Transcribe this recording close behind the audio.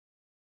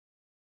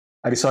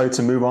I decided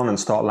to move on and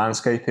start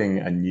landscaping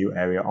a new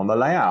area on the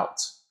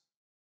layout.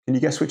 Can you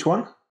guess which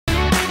one?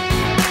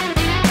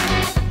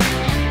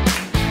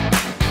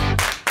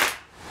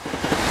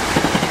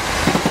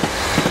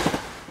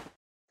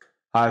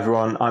 Hi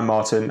everyone, I'm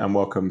Martin and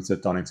welcome to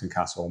Donnington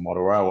Castle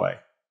Model Railway.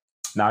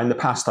 Now in the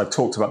past I've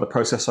talked about the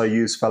process I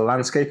use for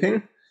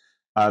landscaping,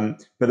 but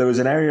there was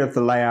an area of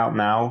the layout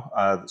now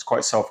that's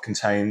quite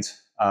self-contained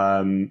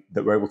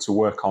that we're able to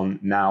work on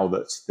now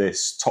that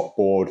this top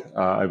board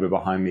over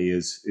behind me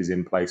is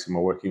in place and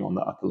we're working on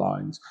the upper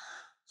lines.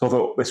 So I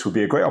thought this would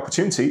be a great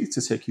opportunity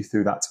to take you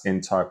through that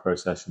entire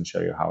process and show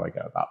you how I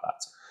go about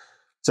that.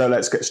 So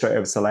let's get straight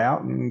over to the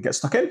layout and get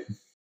stuck in.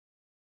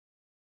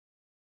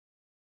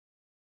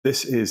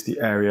 This is the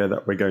area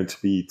that we're going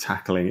to be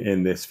tackling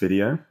in this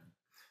video.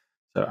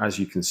 So as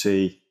you can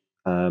see,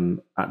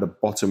 at the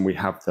bottom we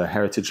have the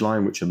heritage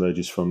line, which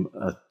emerges from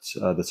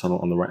the tunnel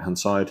on the right-hand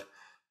side.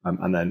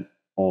 And then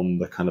on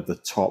the kind of the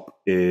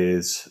top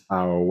is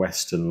our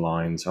western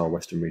lines, our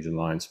western region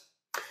lines.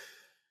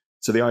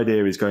 So the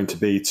idea is going to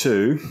be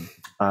to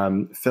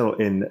fill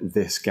in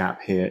this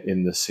gap here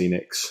in the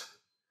scenics.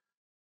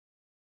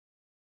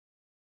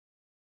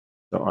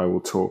 So I will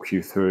talk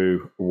you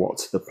through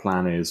what the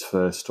plan is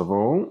first of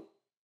all.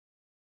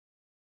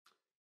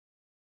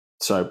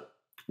 So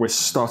we're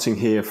starting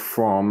here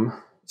from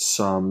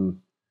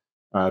some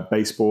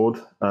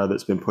baseboard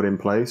that's been put in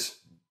place.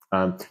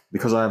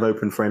 Because I have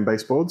open frame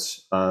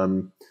baseboards,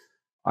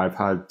 I've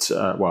had,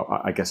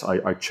 I guess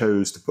I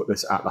chose to put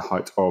this at the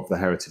height of the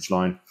heritage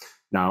line.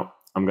 Now,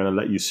 I'm going to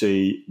let you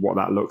see what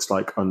that looks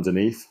like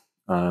underneath.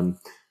 I'm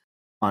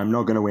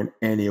not going to win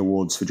any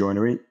awards for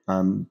joinery,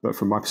 but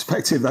from my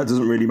perspective, that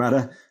doesn't really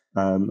matter.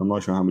 I'm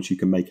not sure how much you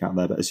can make out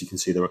there, but as you can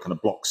see, there are kind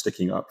of blocks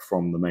sticking up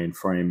from the main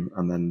frame,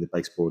 and then the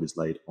baseboard is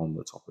laid on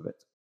the top of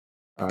it.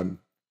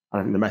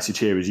 I think the message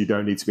here is you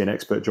don't need to be an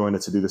expert joiner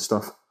to do this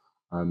stuff.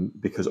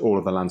 Because all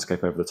of the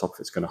landscape over the top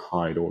of it's going to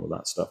hide all of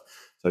that stuff.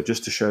 So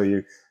just to show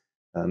you,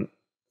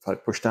 if I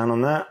push down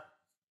on that,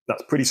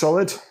 that's pretty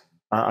solid.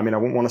 I mean, I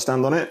wouldn't want to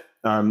stand on it,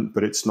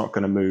 but it's not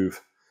going to move,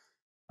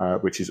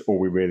 which is all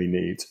we really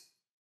need.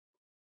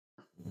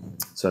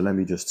 So let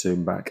me just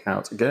zoom back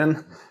out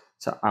again.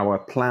 So our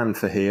plan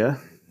for here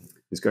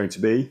is going to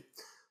be,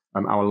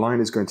 our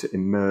line is going to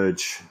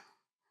emerge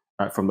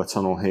from the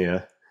tunnel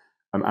here.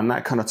 And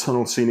that kind of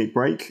tunnel scenic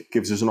break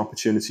gives us an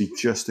opportunity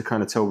just to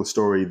kind of tell the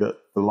story that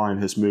the line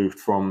has moved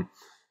from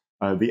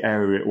the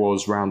area it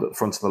was round at the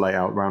front of the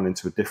layout round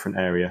into a different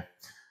area.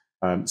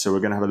 So we're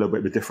going to have a little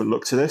bit of a different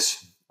look to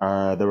this. There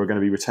are going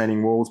to be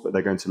retaining walls, but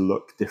they're going to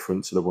look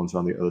different to the ones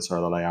on the other side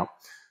of the layout.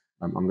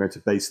 I'm going to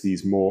base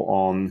these more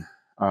on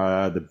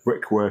the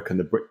brickwork and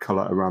the brick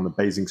colour around the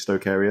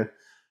Basingstoke area.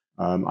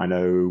 I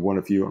know one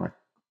of you, and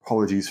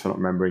apologies for not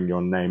remembering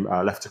your name,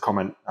 left a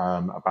comment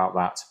about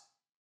that.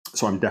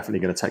 So I'm definitely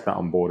going to take that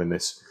on board in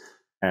this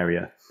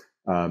area.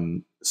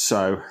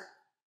 So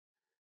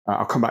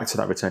I'll come back to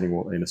that retaining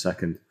wall in a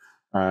second.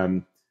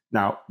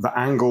 Now, the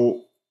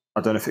angle, I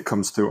don't know if it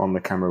comes through on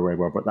the camera very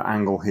well, but the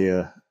angle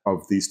here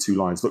of these two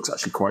lines looks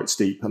actually quite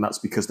steep. And that's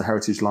because the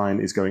heritage line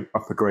is going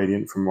up a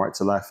gradient from right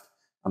to left,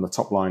 and the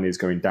top line is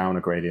going down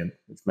a gradient,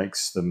 which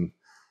makes them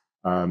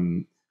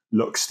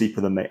look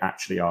steeper than they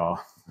actually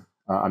are.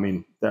 I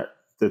mean,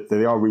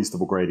 they are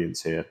reasonable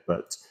gradients here,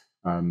 but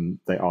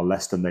they are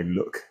less than they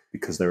look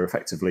because they're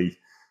effectively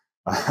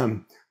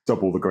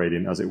double the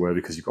gradient, as it were,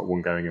 because you've got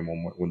one going in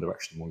one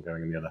direction, one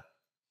going in the other.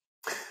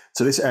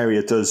 So this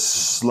area does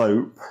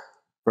slope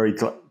very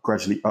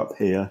gradually up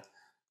here,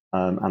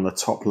 and the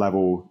top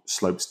level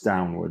slopes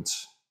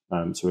downwards.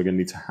 So we're going to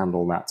need to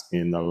handle that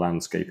in the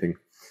landscaping.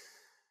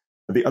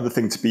 The other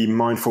thing to be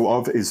mindful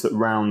of is that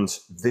round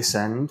this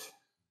end,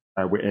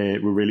 we're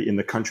really in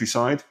the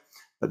countryside.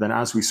 But then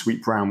as we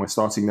sweep round, we're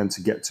starting then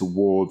to get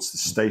towards the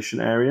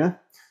station area.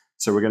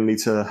 So we're going to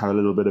need to have a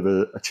little bit of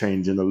a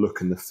change in the look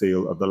and the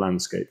feel of the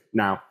landscape.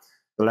 Now,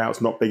 the layout's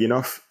not big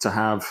enough to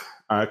have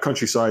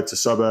countryside to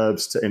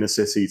suburbs to inner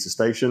city to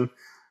station,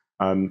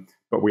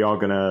 but we are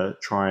going to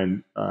try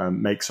and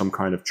make some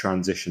kind of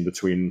transition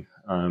between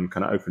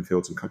kind of open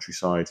fields and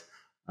countryside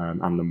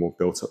and the more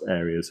built up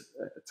areas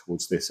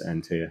towards this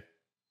end here.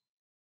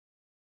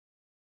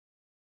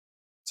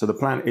 So the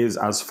plan is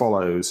as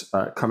follows.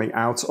 Coming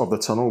out of the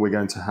tunnel, we're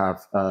going to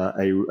have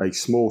a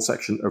small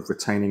section of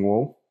retaining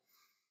wall.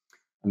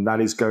 And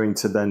that is going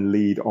to then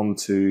lead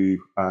onto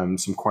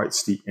some quite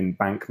steep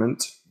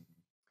embankment.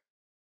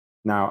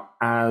 Now,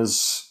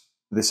 as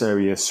this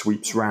area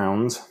sweeps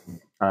round,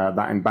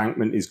 that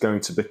embankment is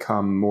going to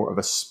become more of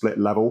a split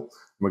level.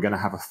 We're going to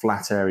have a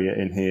flat area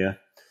in here.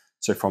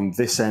 So from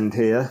this end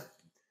here,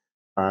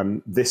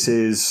 this,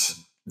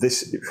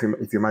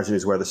 if you imagine,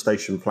 is where the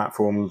station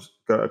platforms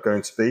are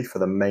going to be for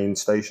the main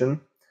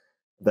station.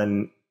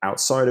 Then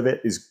outside of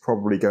it is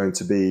probably going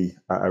to be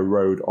a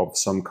road of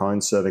some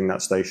kind serving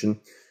that station.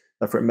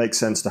 Therefore, it makes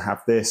sense to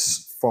have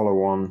this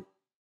follow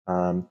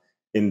on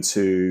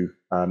into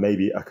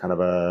maybe a kind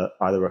of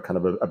either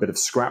a bit of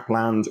scrap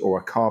land or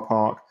a car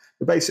park,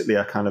 but basically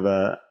a kind of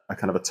a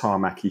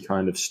tarmacy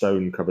kind of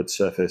stone covered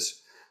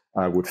surface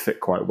would fit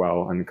quite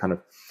well. And kind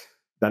of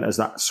then as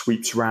that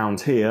sweeps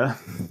round here,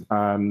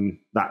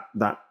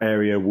 that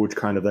area would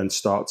kind of then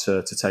start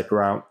to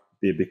taper out,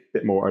 be a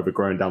bit more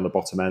overgrown down the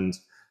bottom end.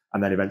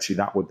 And then eventually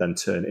that would then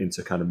turn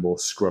into kind of more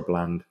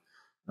scrubland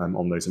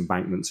on those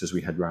embankments as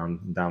we head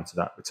round and down to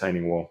that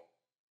retaining wall.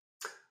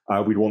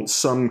 We'd want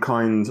some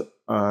kind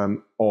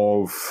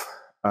of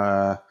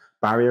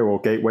barrier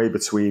or gateway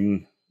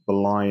between the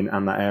line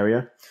and that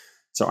area.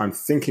 So I'm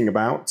thinking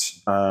about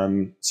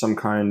some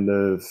kind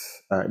of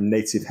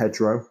native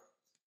hedgerow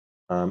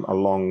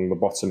along the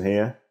bottom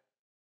here.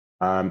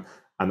 And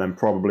then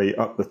probably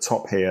up the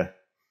top here,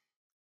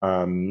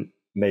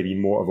 maybe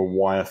more of a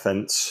wire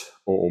fence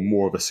or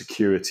more of a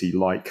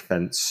security-like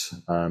fence,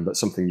 but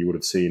something you would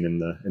have seen in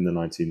the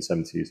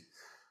 1970s.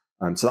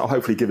 So that'll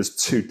hopefully give us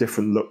two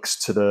different looks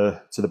to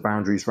the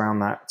boundaries around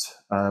that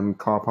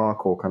car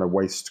park or kind of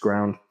waste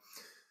ground.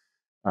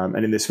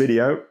 And in this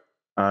video,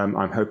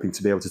 I'm hoping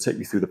to be able to take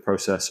you through the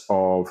process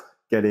of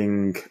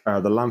getting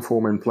the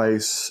landform in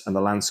place and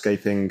the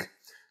landscaping,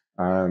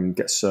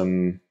 get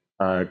some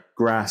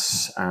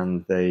grass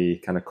and the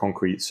kind of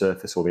concrete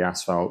surface or the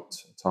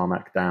asphalt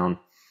tarmac down,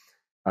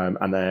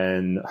 and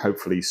then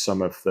hopefully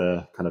some of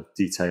the kind of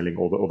detailing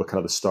or the kind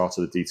of the start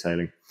of the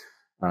detailing,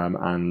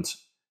 and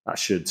that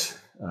should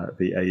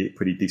be a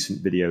pretty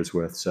decent video's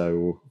worth, so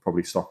we'll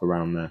probably stop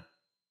around there.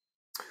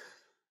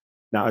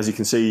 Now, as you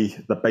can see,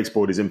 the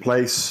baseboard is in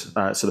place,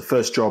 so the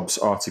first jobs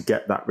are to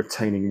get that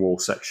retaining wall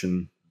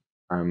section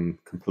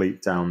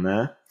complete down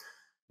there.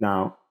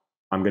 Now,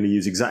 I'm going to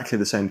use exactly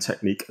the same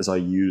technique as I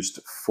used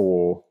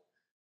for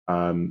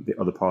the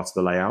other part of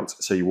the layout.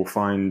 So you will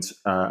find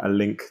a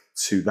link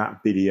to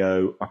that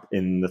video up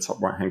in the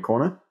top right-hand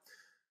corner.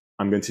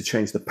 I'm going to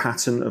change the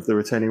pattern of the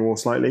retaining wall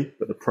slightly,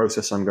 but the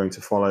process I'm going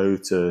to follow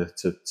to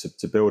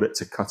build it,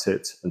 to cut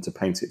it, and to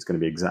paint it is going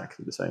to be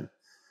exactly the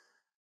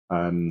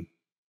same.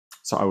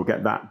 So I will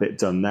get that bit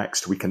done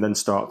next. We can then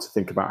start to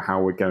think about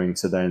how we're going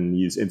to then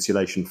use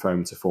insulation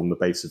foam to form the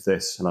base of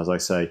this. And as I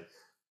say,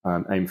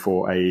 aim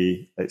for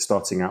it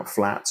starting out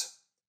flat,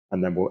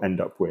 and then we'll end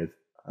up with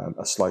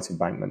a slight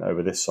embankment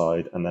over this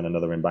side and then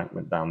another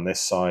embankment down this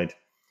side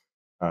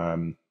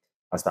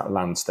as that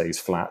land stays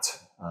flat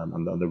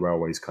and the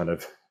railways kind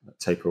of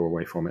taper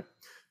away from it.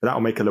 But that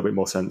will make a little bit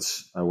more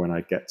sense when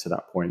I get to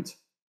that point.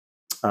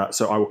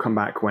 So I will come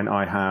back when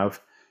I have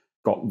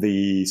got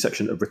the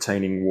section of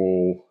retaining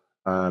wall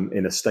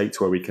in a state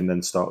where we can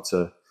then start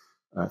to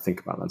think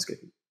about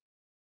landscaping.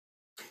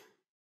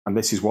 And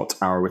this is what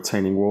our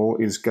retaining wall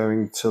is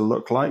going to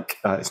look like.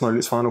 It's not in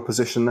its final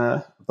position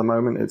there at the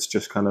moment. It's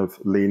just kind of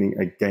leaning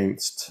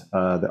against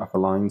the upper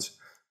lines.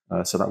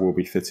 So that will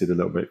be fitted a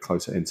little bit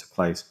closer into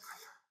place.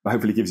 But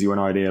hopefully gives you an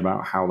idea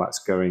about how that's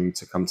going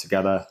to come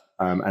together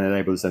and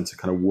enables them to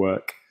kind of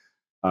work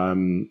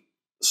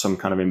some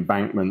kind of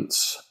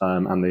embankments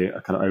and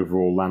the kind of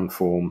overall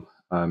landform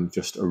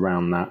just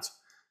around that.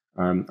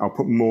 I'll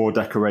put more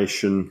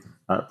decoration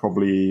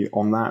probably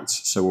on that.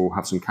 So we'll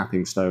have some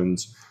capping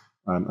stones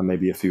and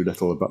maybe a few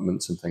little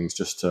abutments and things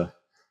just to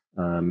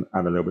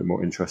add a little bit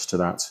more interest to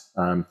that.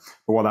 But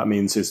what that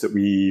means is that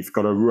we've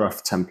got a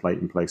rough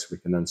template in place. We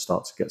can then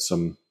start to get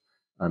some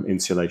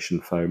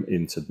insulation foam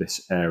into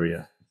this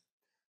area.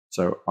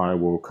 So I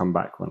will come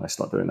back when I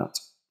start doing that.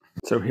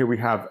 So here we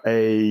have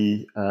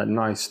a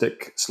nice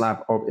thick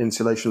slab of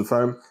insulation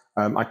foam.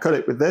 I cut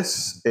it with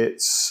this.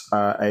 It's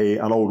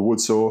an old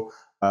wood saw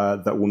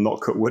that will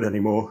not cut wood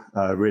anymore,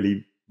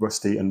 really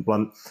rusty and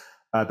blunt.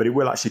 But it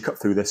will actually cut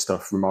through this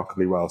stuff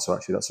remarkably well. So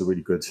actually that's a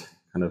really good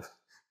kind of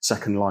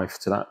second life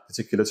to that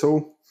particular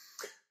tool.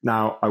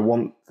 Now I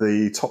want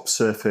the top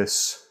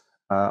surface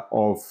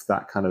of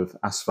that kind of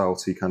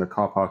asphalty kind of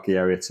car parky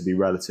area to be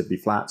relatively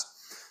flat.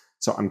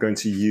 So I'm going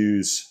to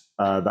use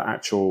the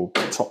actual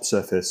top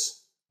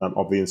surface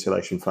of the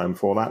insulation foam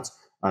for that.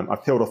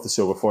 I've peeled off the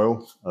silver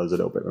foil. There's a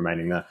little bit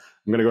remaining there.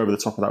 I'm going to go over the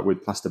top of that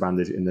with plaster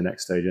bandage in the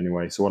next stage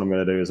anyway. So what I'm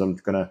going to do is I'm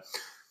going to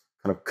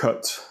kind of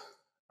cut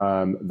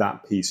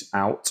that piece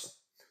out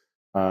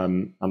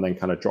and then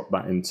kind of drop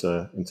that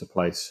into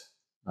place.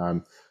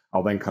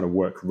 I'll then kind of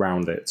work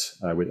around it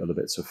with other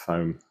bits of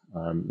foam.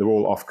 They're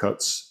all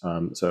offcuts,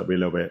 so it'll be a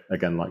little bit,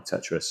 again, like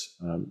Tetris.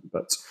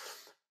 But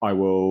I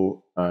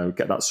will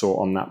get that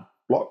saw on that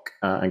block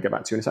and get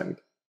back to you in a second.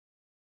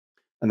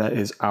 And that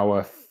is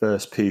our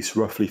first piece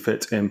roughly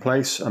fit in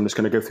place. I'm just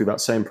going to go through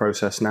that same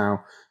process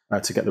now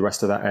to get the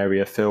rest of that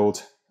area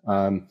filled.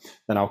 Then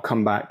I'll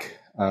come back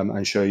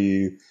and show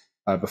you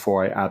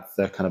before I add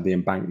the kind of the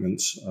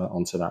embankments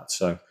onto that.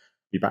 So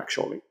be back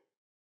shortly.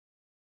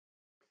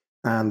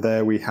 And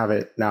there we have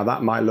it. Now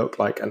that might look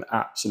like an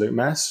absolute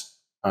mess.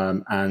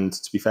 And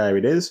to be fair,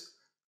 it is.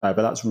 But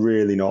that's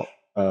really not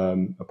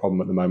a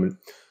problem at the moment.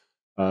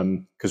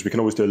 Because we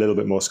can always do a little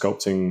bit more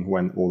sculpting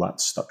when all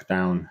that's stuck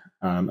down.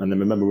 And then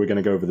remember, we're going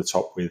to go over the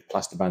top with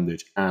plaster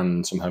bandage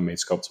and some homemade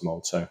sculptor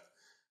mould. So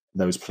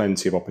there was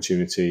plenty of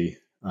opportunity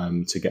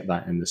to get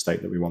that in the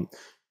state that we want.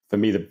 For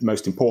me, the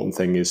most important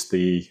thing is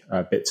the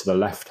bit to the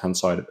left-hand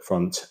side at the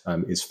front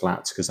is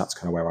flat, because that's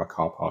kind of where our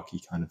car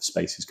parky kind of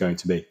space is going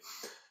to be.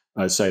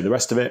 So the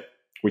rest of it,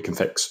 we can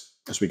fix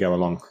as we go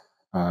along.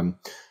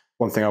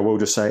 One thing I will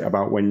just say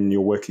about when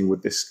you're working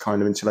with this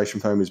kind of insulation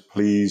foam is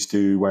please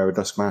do wear a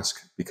dust mask,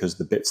 because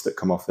the bits that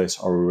come off this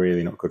are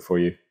really not good for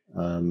you.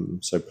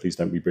 So please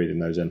don't be breathing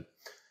those in.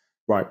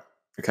 Right,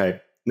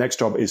 okay. Next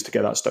job is to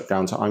get that stuck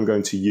down. So I'm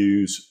going to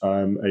use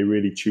a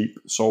really cheap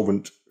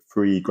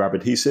solvent-free grab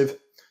adhesive.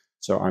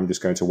 So I'm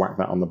just going to whack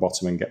that on the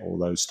bottom and get all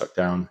those stuck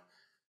down,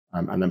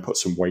 and then put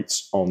some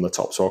weights on the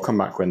top. So I'll come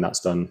back when that's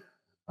done,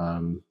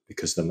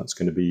 because then that's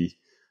going to be,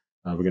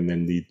 we're going to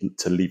need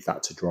to leave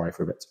that to dry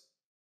for a bit.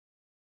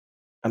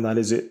 And that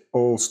is it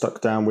all stuck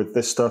down with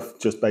this stuff,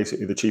 just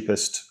basically the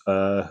cheapest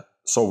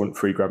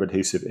solvent-free grab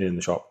adhesive in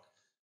the shop.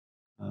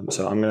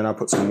 So I'm going to now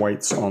put some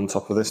weights on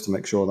top of this to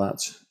make sure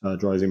that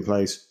dries in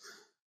place.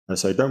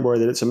 So don't worry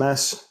that it's a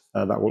mess.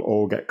 That will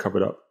all get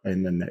covered up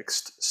in the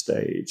next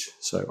stage.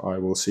 So I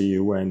will see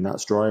you when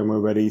that's dry and we're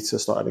ready to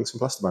start adding some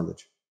plaster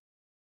bandage.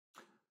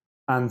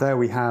 And there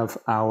we have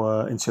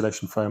our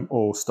insulation foam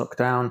all stuck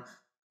down.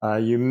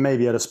 You may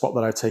be at a spot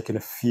that I've taken a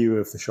few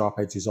of the sharp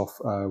edges off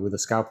with a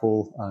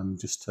scalpel,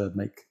 just to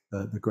make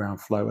the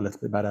ground flow a little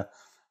bit better.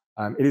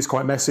 It is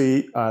quite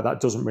messy.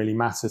 That doesn't really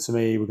matter to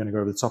me. We're going to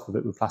go over the top of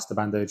it with plaster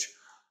bandage.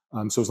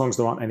 So as long as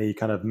there aren't any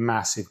kind of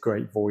massive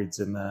great voids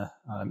in there,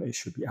 it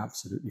should be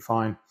absolutely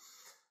fine.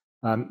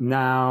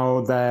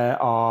 Now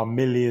there are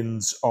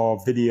millions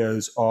of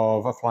videos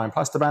of applying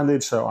plaster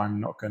bandage, so I'm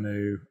not going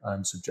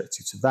to subject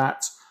you to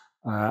that.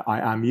 I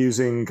am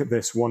using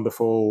this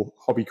wonderful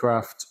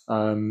Hobbycraft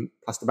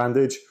plaster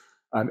bandage.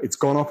 It's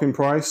gone up in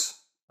price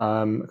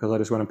because I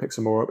just went and picked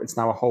some more up. It's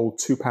now a whole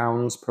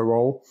 £2 per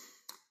roll.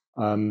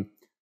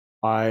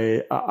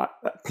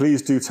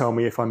 Please do tell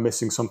me if I'm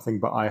missing something,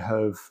 but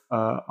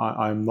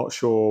I'm not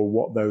sure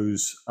what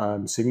those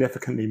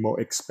significantly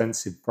more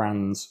expensive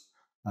brands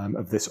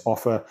of this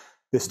offer.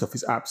 This stuff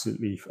is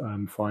absolutely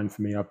fine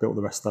for me. I've built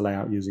the rest of the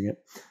layout using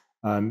it.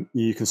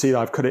 You can see that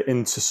I've cut it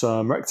into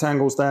some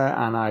rectangles there,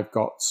 and I've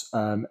got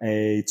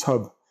a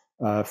tub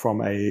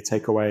from a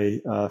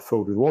takeaway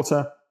filled with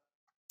water.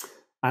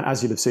 And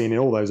as you'll have seen in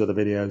all those other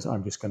videos,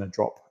 I'm just going to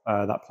drop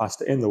that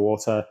plaster in the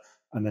water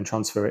and then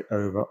transfer it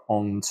over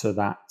onto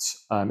that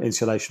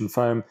insulation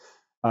foam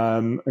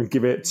and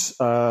give it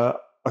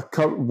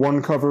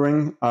one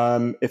covering.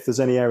 If there's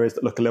any areas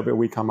that look a little bit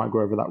weak, I might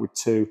go over that with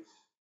two.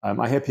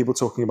 I hear people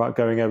talking about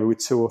going over with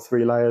 2 or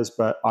 3 layers,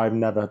 but I've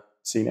never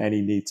seen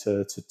any need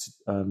to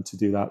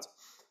do that.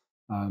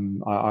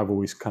 I've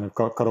always kind of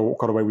got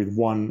away with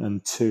 1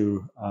 and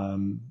 2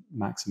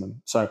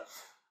 maximum. So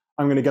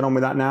I'm going to get on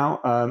with that now,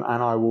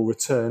 and I will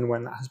return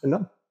when that has been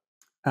done.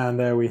 And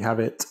there we have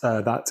it.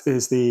 That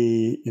is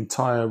the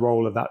entire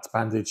roll of that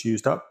bandage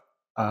used up.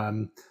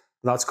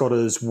 That's got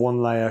us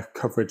 1 layer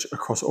coverage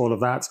across all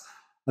of that.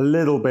 A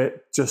little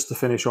bit just to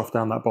finish off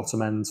down that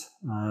bottom end.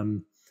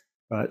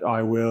 But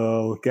I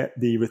will get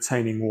the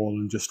retaining wall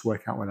and just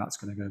work out where that's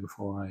going to go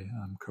before I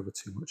cover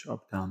too much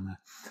up down there.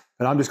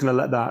 But I'm just going to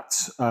let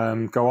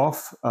that go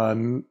off.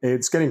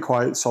 It's getting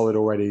quite solid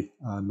already,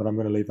 but I'm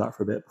going to leave that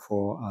for a bit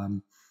before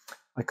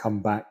I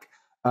come back.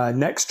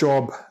 Next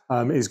job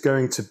is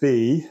going to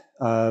be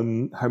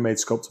homemade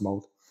sculptor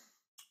mould.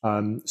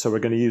 So we're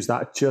going to use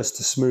that just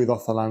to smooth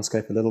off the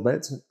landscape a little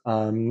bit,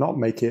 not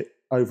make it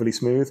overly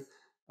smooth.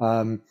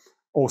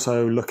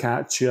 Also look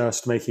at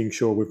just making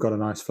sure we've got a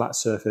nice flat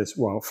surface,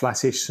 well,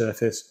 flattish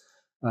surface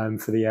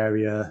for the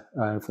area,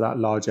 for that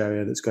large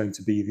area that's going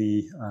to be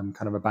the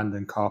kind of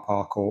abandoned car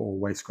park or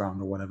waste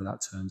ground or whatever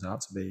that turns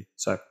out to be.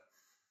 So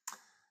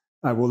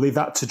we'll leave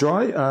that to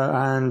dry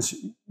and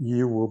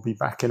you will be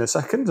back in a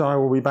second. I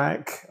will be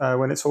back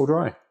when it's all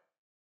dry.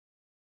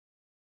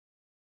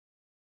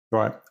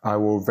 Right, I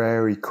will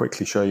very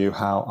quickly show you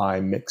how I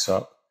mix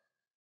up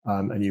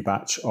a new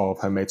batch of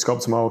homemade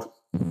sculptor mould.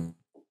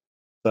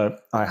 So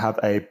I have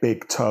a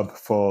big tub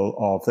full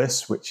of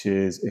this, which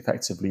is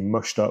effectively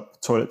mushed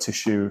up toilet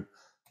tissue.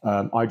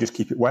 I just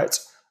keep it wet.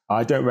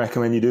 I don't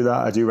recommend you do that.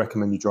 I do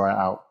recommend you dry it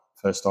out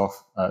first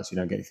off, so you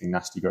don't get anything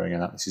nasty growing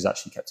in that. This is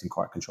actually kept in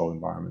quite a controlled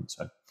environment.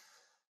 So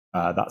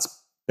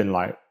that's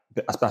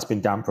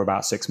been damp for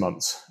about 6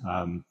 months.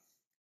 And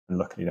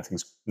luckily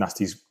nothing's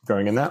nasty's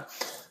growing in there.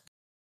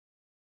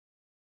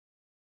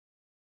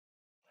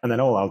 And then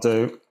all I'll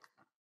do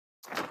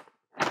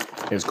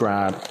is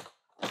grab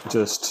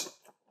just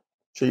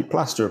cheap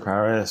plaster of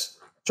Paris,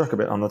 chuck a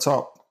bit on the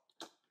top.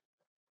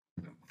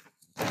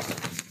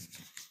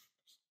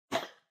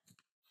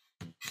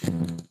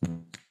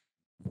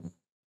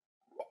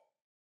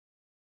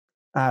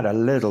 Add a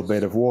little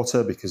bit of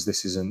water because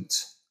this isn't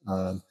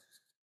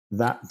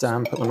that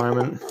damp at the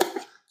moment.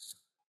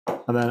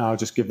 And then I'll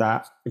just give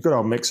that a good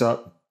old mix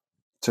up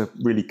to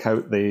really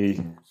coat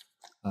the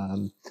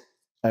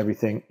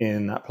everything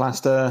in that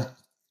plaster.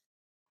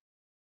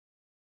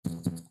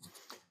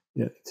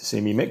 Yeah, to see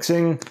me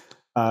mixing.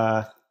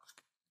 And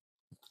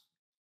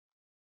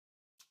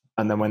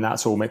then when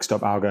that's all mixed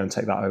up, I'll go and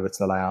take that over to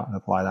the layout and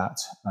apply that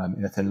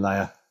in a thin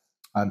layer.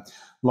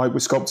 Like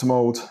with sculptor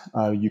mould,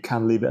 you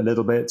can leave it a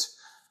little bit.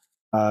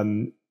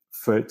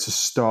 for it to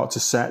start to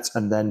set,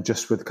 and then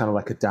just with kind of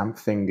like a damp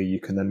finger,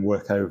 you can then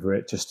work over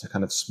it just to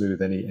kind of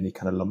smooth any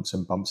kind of lumps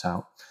and bumps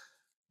out.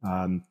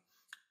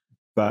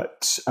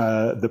 But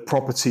the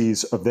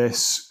properties of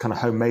this kind of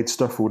homemade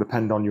stuff will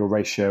depend on your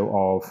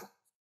ratio of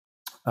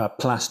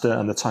plaster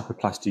and the type of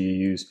plaster you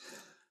use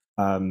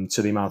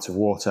to the amount of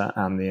water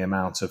and the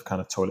amount of kind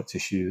of toilet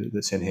tissue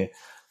that's in here.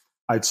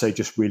 I'd say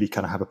just really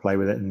kind of have a play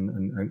with it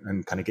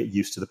and kind of get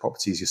used to the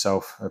properties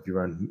yourself of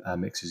your own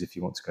mixes if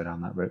you want to go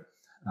down that route.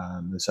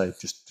 So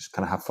just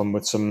kind of have fun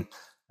with some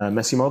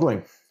messy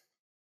modelling.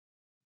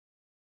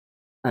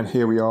 And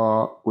here we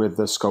are with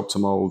the sculptor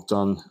mould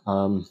done.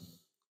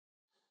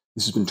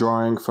 This has been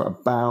drying for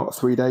about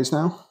 3 days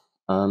now,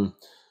 and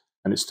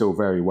it's still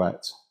very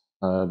wet.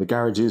 The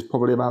garage is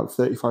probably about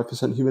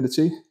 35%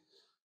 humidity.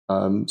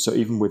 So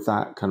even with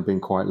that kind of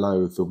being quite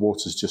low, the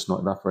water's just not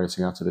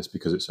evaporating out of this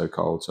because it's so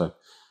cold. So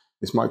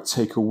this might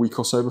take a week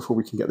or so before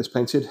we can get this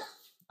painted.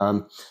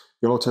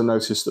 You'll also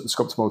notice that the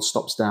sculptor mold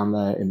stops down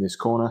there in this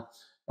corner.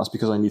 That's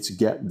because I need to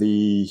get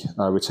the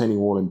retaining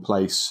wall in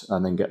place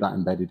and then get that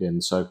embedded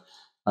in. So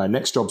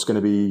next job's going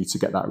to be to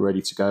get that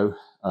ready to go.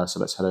 So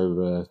let's head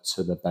over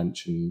to the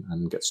bench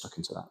and get stuck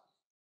into that.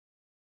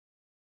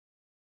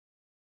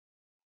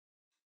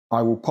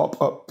 I will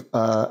pop up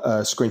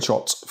a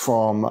screenshot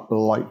from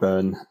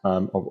Lightburn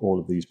of all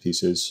of these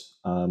pieces.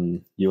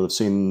 You'll have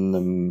seen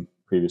them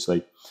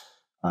previously.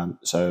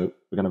 So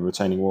we're going to have a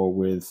retaining wall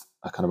with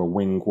a kind of a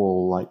wing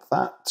wall like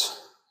that.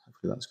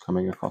 Hopefully that's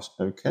coming across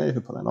okay if I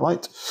put that in the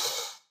light.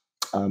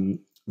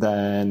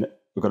 Then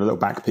we've got a little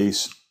back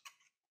piece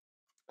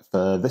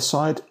for this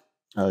side,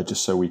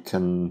 just so we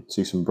can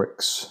see some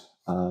bricks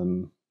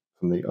from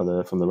the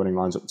running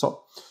lines at the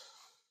top.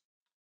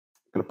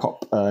 I'm going to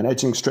pop an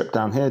edging strip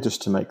down here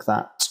just to make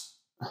that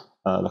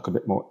look a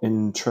bit more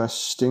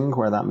interesting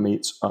where that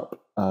meets up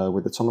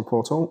with the tunnel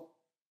portal.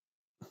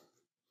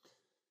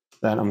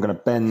 Then I'm going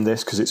to bend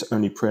this because it's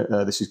only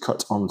this is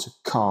cut onto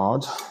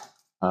card.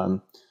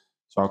 So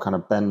I'll kind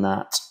of bend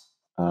that.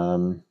 I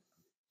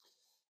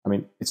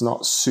mean, it's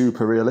not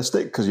super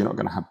realistic because you're not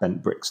going to have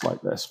bent bricks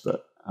like this,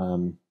 but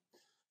I'll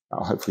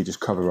hopefully just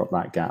cover up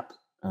that gap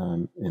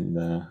in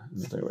there. I'm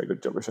doing a very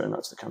good job of showing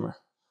that to the camera.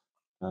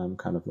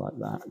 Kind of like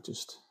that,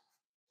 just.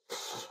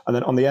 And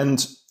then on the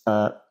end,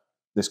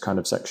 this kind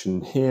of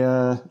section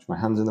here, which my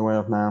hand's in the way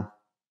of now.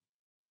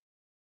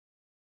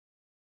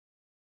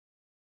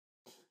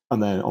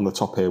 And then on the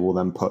top here, we'll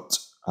then put,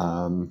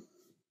 well,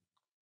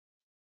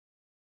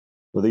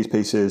 these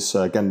pieces,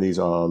 again, these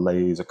are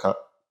laser cut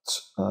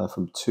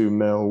from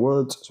 2mm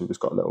wood. So we've just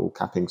got a little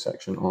capping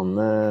section on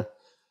there.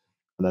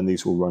 And then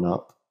these will run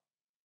up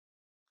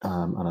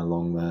and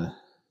along there.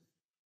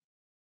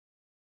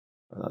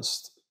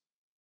 That's.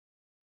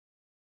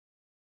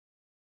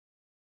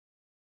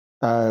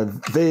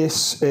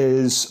 This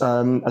is,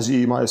 as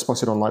you might have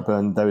spotted on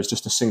Lightburn, there is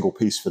just a single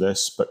piece for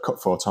this, but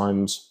cut 4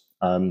 times.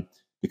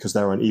 Because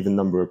there are an even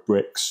number of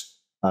bricks,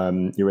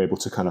 you're able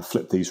to kind of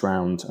flip these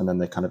round and then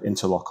they kind of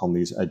interlock on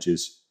these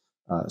edges.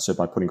 So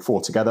by putting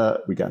 4 together,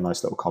 we get a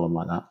nice little column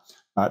like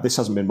that. This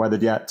hasn't been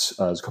weathered yet.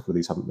 There's a couple of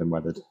these haven't been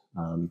weathered.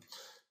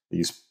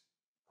 These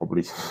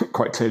probably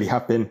quite clearly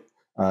have been.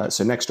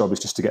 So next job is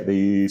just to get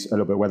these, a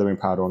little bit of weathering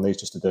powder on these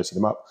just to dirty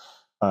them up.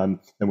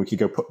 Then we could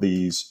go put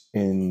these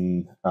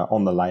in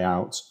on the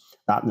layout.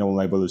 That will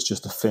enable us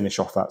just to finish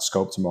off that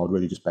sculptor mold,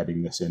 really just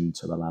bedding this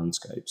into the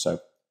landscape.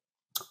 So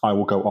I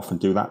will go off and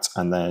do that,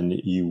 and then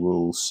you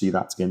will see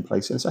that in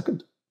place in a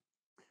second.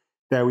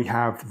 There we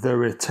have the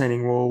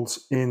retaining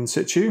walls in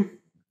situ.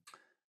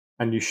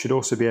 And you should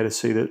also be able to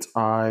see that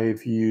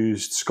I've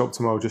used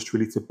sculptor mold just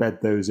really to bed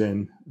those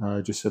in,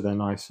 just so they're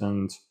nice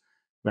and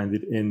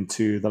blended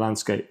into the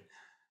landscape.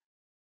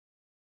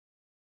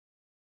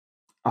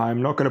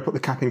 I'm not going to put the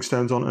capping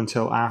stones on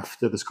until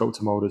after the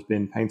sculptor mold has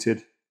been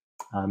painted.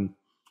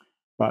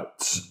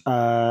 But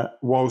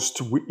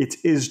whilst it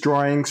is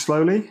drying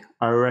slowly,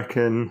 I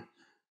reckon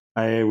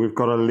we've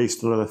got at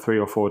least another 3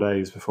 or 4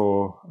 days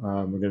before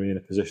we're going to be in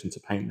a position to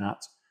paint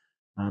that.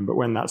 But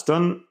when that's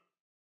done,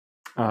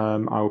 I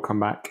will come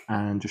back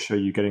and just show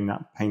you getting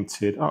that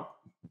painted up.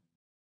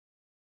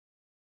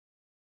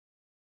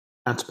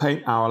 And to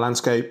paint our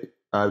landscape,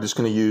 we're just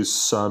going to use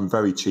some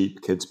very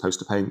cheap kids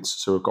poster paints.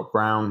 So we've got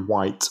brown,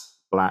 white,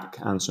 black,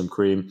 and some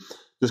cream.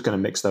 Just going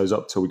to mix those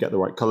up till we get the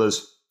right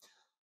colours.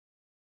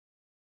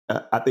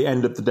 At the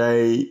end of the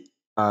day,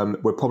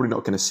 we're probably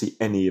not going to see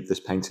any of this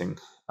painting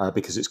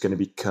because it's going to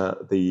be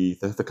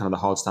the kind of the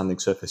hard standing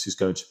surface is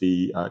going to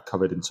be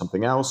covered in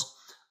something else,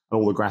 and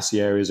all the grassy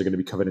areas are going to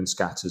be covered in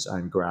scatters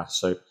and grass.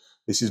 So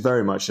this is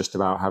very much just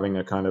about having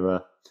a kind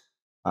of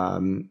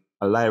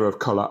a layer of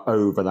colour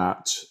over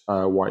that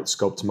white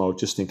sculptor mould,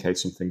 just in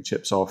case something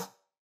chips off,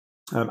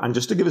 and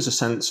just to give us a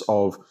sense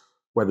of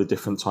where the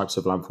different types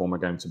of landform are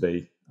going to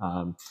be.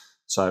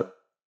 So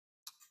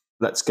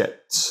let's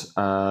get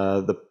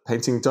the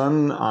painting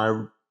done.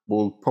 I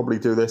will probably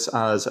do this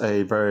as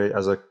a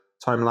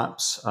time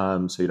lapse,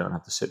 so you don't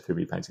have to sit through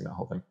me painting that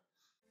whole thing.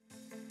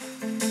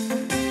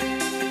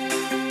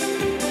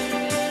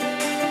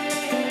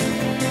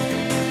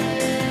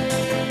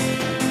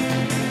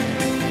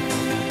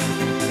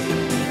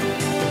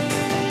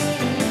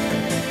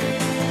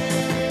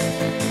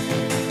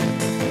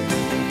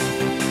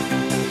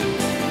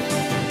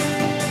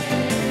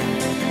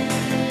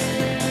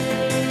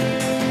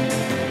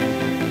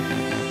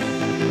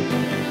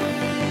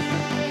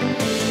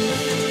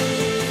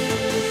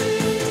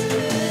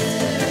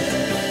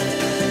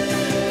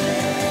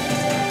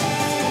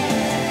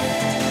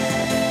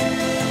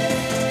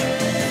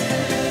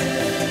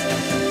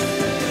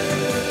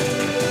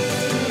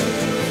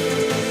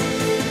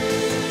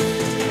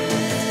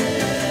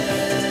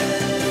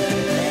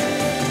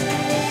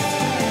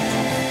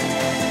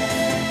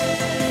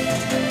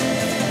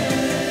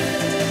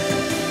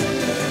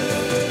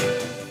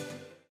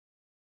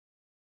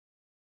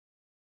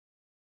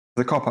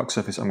 the car park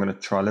surface, I'm going to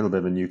try a little bit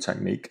of a new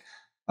technique.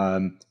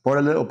 Borrowed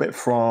a little bit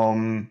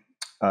from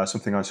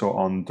something I saw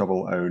on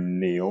Double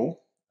O'Neill.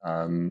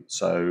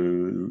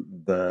 So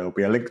there'll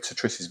be a link to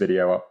Triss's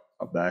video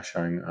up there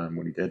showing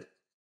what he did.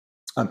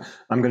 I'm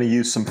going to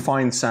use some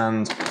fine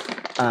sand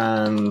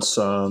and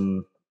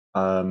some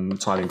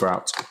tiling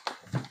grout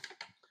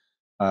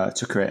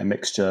to create a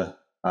mixture.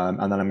 And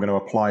then I'm going to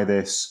apply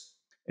this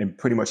in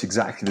pretty much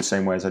exactly the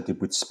same way as I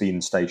did with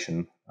Speen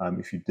Station.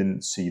 If you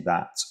didn't see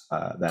that,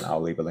 then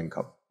I'll leave a link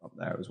up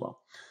there as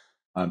well.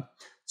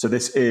 So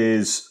this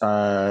is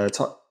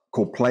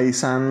called Play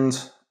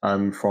Sand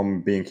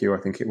from B&Q, I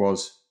think it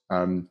was.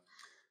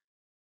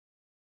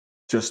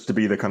 Just to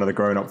be the kind of the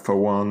grown up for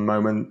one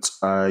moment,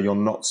 you're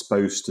not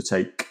supposed to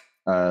take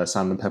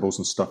sand and pebbles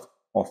and stuff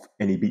off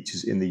any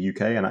beaches in the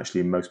UK and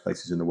actually in most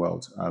places in the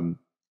world.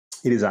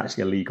 It is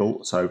actually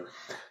illegal, so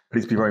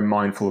please be very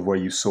mindful of where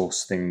you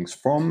source things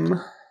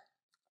from.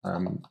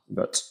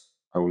 But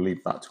I will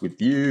leave that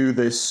with you.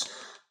 This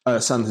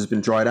sand has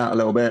been dried out a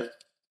little bit,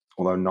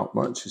 although not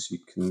much, as you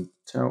can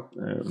tell,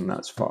 and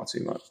that's far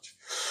too much.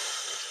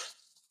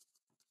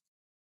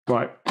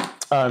 Right,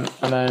 and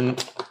then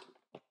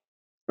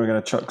we're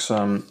going to chuck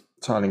some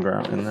tiling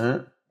grout in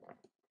there.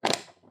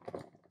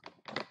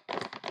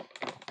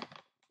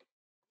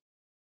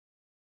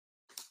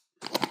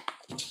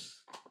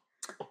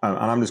 And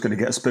I'm just going to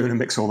get a spoon and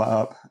mix all that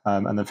up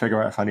and then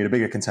figure out if I need a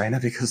bigger container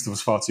because there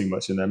was far too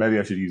much in there. Maybe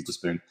I should use the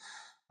spoon.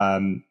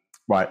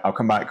 Right, I'll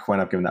come back when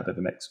I've given that bit of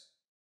a mix.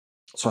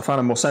 So I found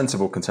a more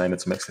sensible container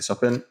to mix this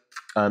up in.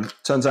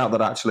 Turns out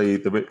that actually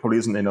there probably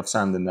isn't enough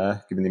sand in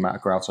there, given the amount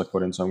of grout I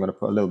put in, so I'm going to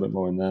put a little bit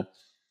more in there,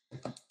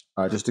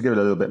 just to give it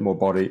a little bit more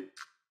body.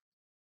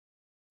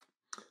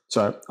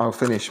 So I'll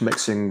finish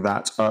mixing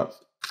that up.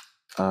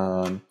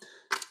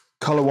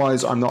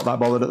 Colour-wise, I'm not that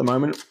bothered at the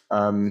moment,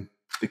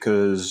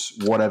 because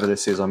whatever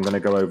this is, I'm going to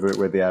go over it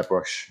with the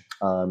airbrush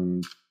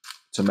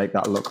to make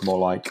that look more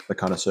like the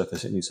kind of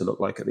surface it needs to look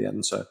like at the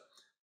end. So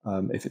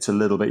if it's a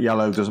little bit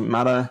yellow, doesn't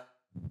matter.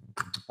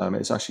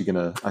 It's actually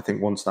going to, I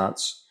think once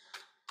that's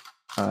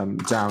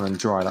down and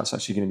dry, that's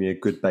actually going to be a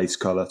good base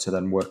colour to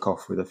then work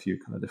off with a few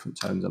kind of different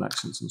tones and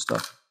accents and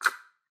stuff.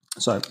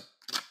 So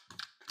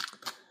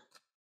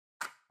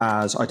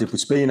as I did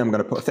with Speen, I'm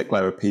going to put a thick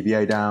layer of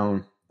PVA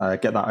down,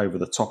 get that over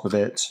the top of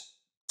it,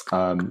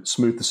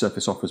 smooth the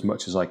surface off as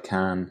much as I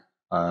can,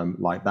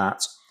 like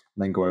that,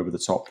 and then go over the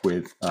top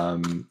with a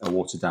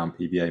watered down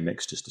PVA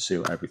mix just to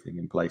seal everything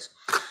in place.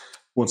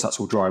 Once that's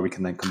all dry, we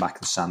can then come back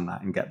and sand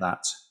that and get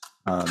that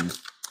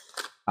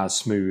as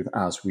smooth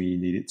as we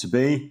need it to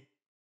be.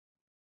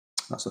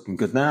 That's looking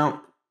good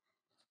now.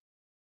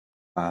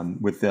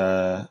 With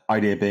the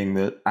idea being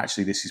that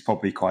actually this is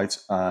probably quite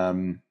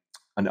an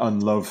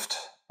unloved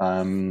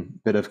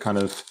bit of kind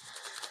of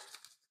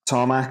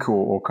tarmac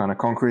or kind of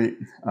concrete,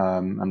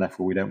 and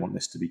therefore we don't want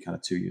this to be kind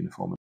of too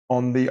uniform.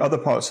 On the other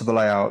parts of the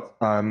layout,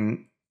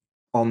 on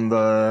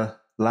the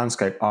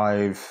landscape,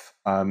 I've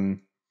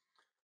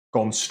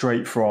gone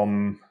straight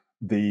from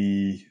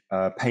the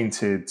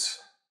painted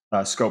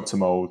sculptor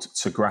mould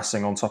to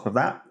grassing on top of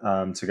that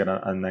to get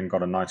and then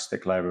got a nice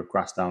thick layer of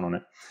grass down on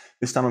it.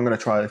 This time I'm going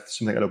to try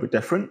something a little bit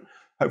different.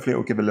 Hopefully it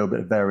will give a little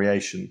bit of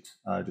variation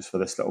just for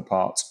this little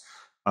part.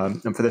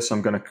 And for this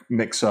I'm going to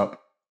mix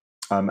up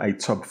a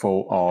tub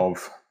full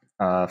of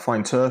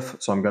fine turf.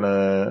 So I've got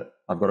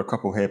a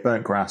couple here,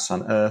 burnt grass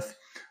and earth.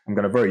 I'm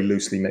going to very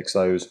loosely mix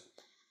those.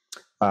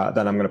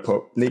 Then I'm going to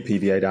put neat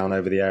PVA down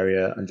over the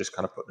area and just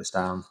kind of put this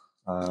down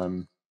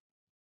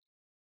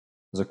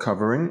as a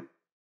covering.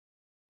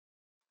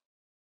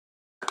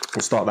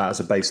 We'll start that as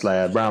a base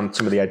layer. Around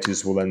some of the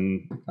edges, we'll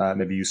then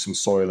maybe use some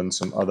soil and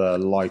some other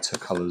lighter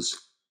colours,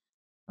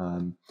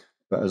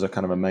 but as a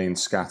kind of a main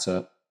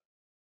scatter.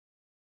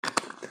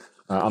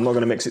 I'm not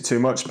going to mix it too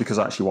much because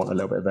I actually want a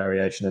little bit of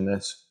variation in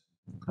this,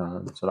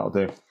 so that'll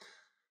do.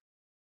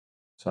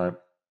 So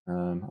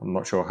I'm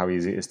not sure how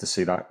easy it is to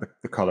see that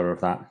the colour of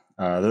that.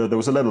 There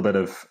was a little bit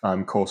of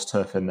coarse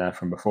turf in there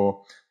from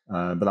before,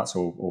 but that's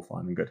all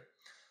fine and good.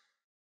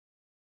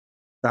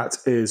 That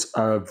is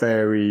a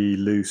very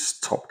loose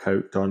top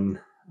coat done.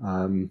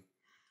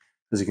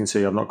 As you can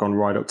see, I've not gone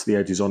right up to the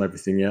edges on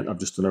everything yet. I've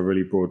just done a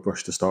really broad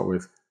brush to start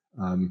with.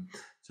 So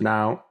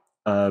now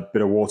a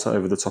bit of water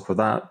over the top of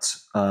that,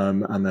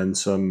 and then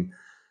some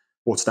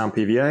watered down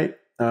PVA,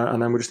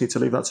 and then we just need to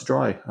leave that to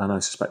dry. And I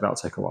suspect that'll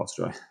take a while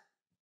to dry.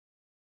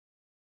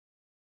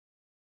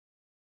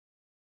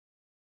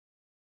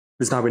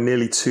 It's now been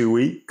nearly 2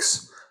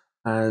 weeks,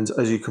 and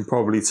as you can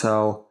probably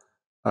tell,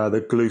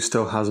 the glue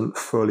still hasn't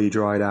fully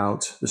dried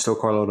out. There's still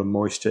quite a lot of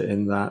moisture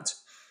in that.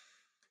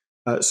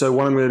 So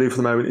what I'm going to do for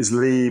the moment is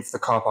leave the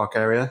car park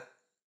area,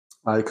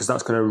 because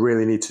that's going to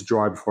really need to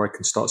dry before I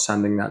can start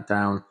sanding that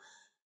down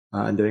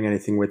and doing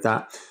anything with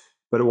that.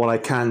 But what I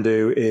can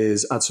do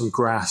is add some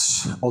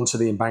grass onto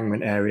the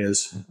embankment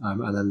areas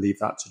and then leave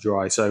that to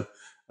dry. So I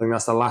think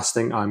that's the last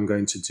thing I'm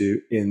going to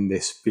do in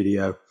this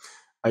video.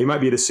 You might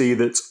be able to see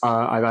that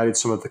I've added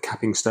some of the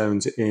capping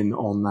stones in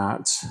on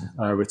that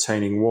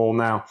retaining wall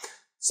now.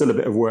 Still a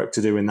bit of work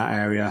to do in that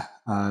area,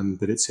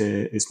 but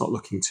it's not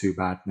looking too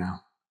bad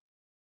now.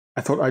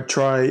 I thought I'd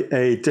try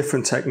a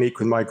different technique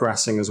with my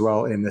grassing as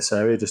well in this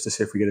area, just to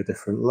see if we get a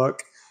different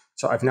look.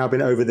 So I've now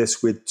been over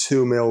this with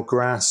 2mm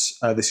grass.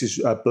 This is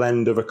a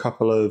blend of a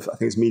couple of, I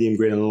think it's medium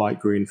green and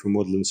light green from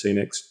Woodland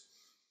Scenics.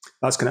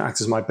 That's going to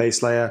act as my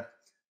base layer.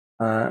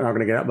 And I'm going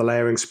to get out the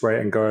layering spray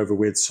and go over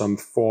with some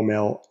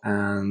 4mm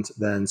and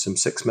then some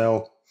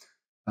 6mm.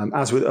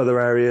 As with other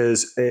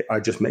areas, I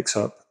just mix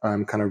up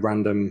kind of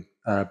random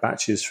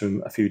batches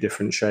from a few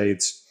different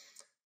shades.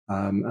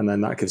 And then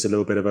that gives a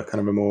little bit of a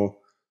kind of a more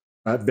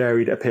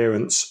varied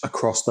appearance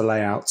across the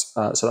layout.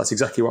 So that's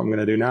exactly what I'm going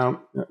to do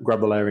now. Grab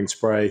the layering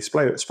spray,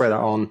 spray that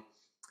on,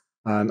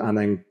 and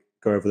then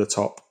go over the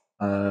top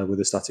with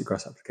the static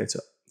grass applicator.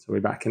 So we'll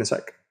be back in a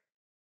sec.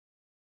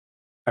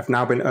 I've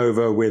now been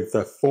over with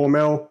the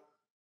 4mm,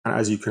 and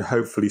as you can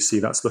hopefully see,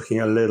 that's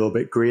looking a little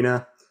bit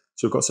greener.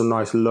 So we've got some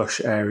nice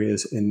lush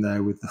areas in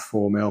there with the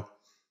 4mm.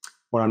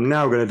 What I'm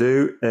now going to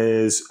do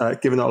is,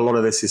 given that a lot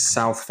of this is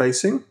south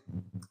facing,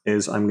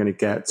 is I'm going to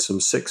get some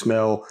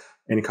 6mm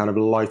in kind of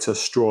lighter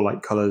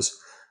straw-like colours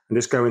and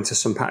just go into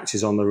some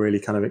patches on the really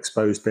kind of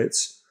exposed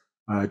bits,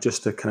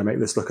 just to kind of make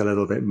this look a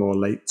little bit more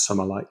late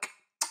summer-like.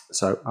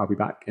 So I'll be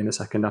back in a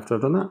second after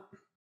I've done that.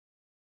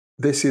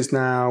 This is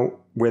now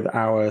with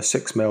our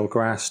 6mm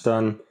grass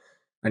done,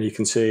 and you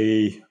can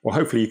see, well,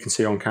 hopefully you can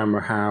see on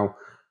camera how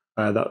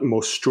that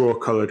more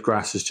straw-coloured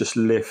grass has just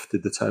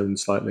lifted the tone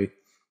slightly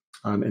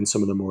in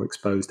some of the more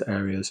exposed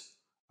areas.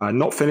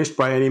 Not finished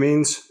by any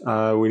means.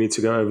 We need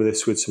to go over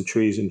this with some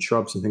trees and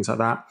shrubs and things like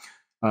that.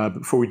 But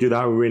before we do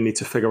that, we really need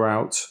to figure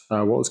out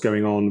what's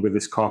going on with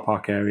this car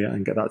park area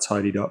and get that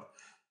tidied up.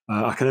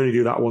 I can only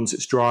do that once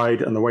it's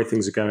dried, and the way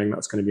things are going,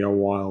 that's going to be a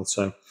while.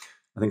 So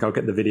I think I'll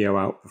get the video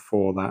out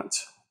before that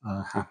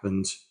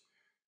happens.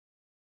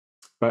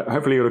 But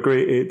hopefully you'll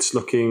agree it's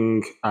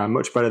looking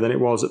much better than it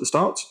was at the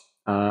start.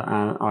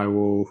 And I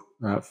will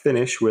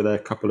finish with a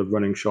couple of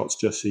running shots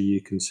just so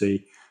you can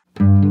see.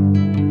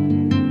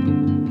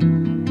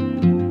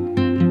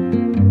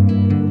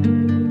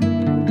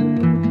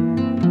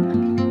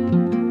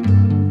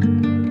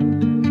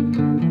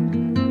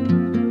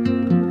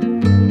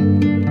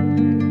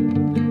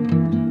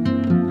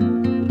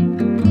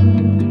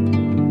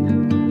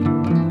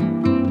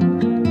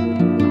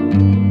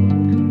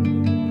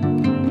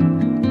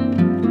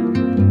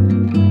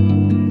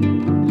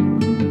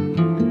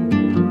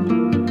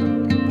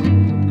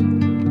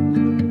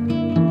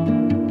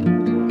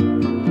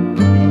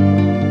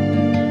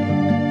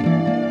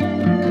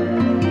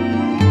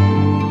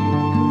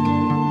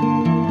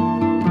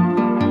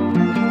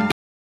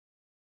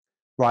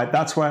 Right,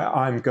 that's where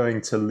I'm going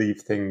to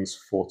leave things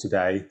for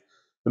today.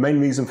 The main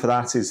reason for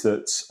that is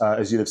that,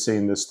 as you'll have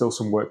seen, there's still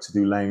some work to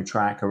do laying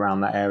track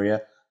around that area,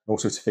 and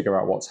also to figure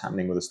out what's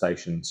happening with the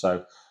station.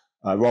 So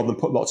rather than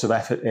put lots of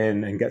effort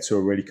in and get to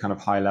a really kind of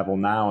high level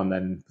now and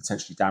then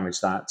potentially damage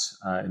that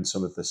in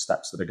some of the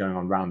steps that are going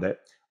on around it,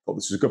 I thought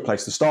this was a good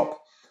place to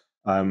stop.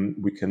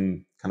 We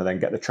can kind of then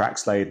get the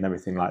tracks laid and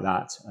everything like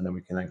that, and then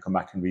we can then come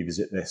back and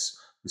revisit this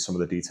with some of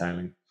the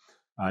detailing.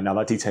 Now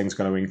that detailing is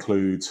going to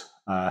include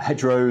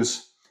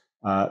hedgerows,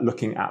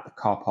 looking at the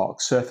car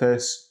park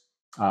surface,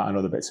 and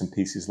other bits and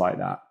pieces like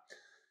that.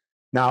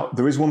 Now,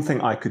 there is one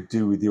thing I could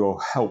do with your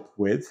help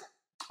with.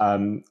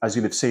 As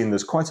you'll have seen,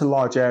 there's quite a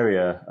large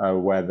area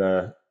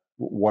where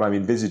what I'm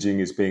envisaging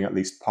is being at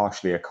least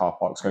partially a car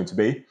park is going to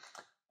be.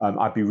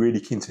 I'd be really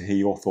keen to hear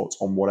your thoughts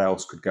on what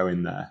else could go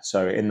in there.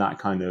 So in that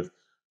kind of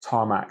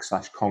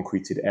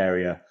tarmac/concreted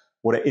area,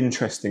 what are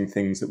interesting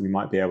things that we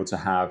might be able to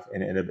have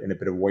in a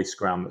bit of waste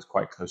ground that's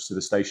quite close to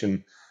the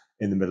station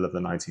in the middle of the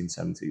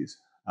 1970s.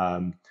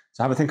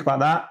 So have a think about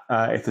that.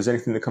 If there's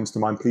anything that comes to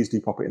mind, please do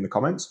pop it in the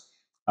comments,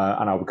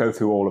 and I will go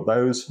through all of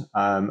those,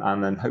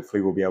 and then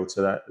hopefully we'll be able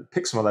to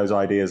pick some of those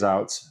ideas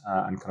out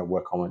and kind of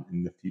work on it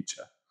in the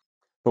future.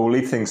 But we'll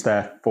leave things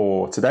there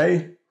for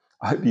today.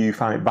 I hope you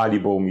found it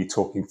valuable, me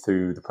talking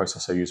through the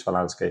process I use for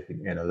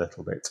landscaping in a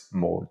little bit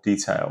more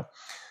detail.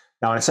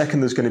 Now, in a second,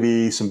 there's going to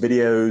be some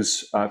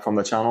videos from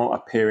the channel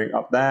appearing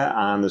up there,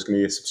 and there's going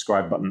to be a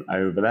subscribe button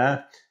over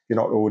there. If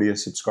you're not already a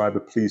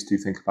subscriber, please do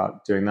think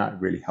about doing that. It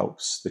really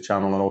helps the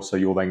channel, and also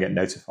you'll then get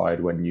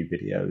notified when new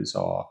videos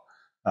are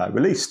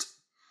released.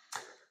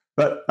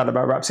 But that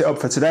about wraps it up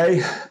for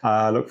today.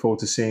 I look forward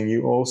to seeing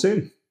you all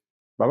soon.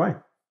 Bye-bye.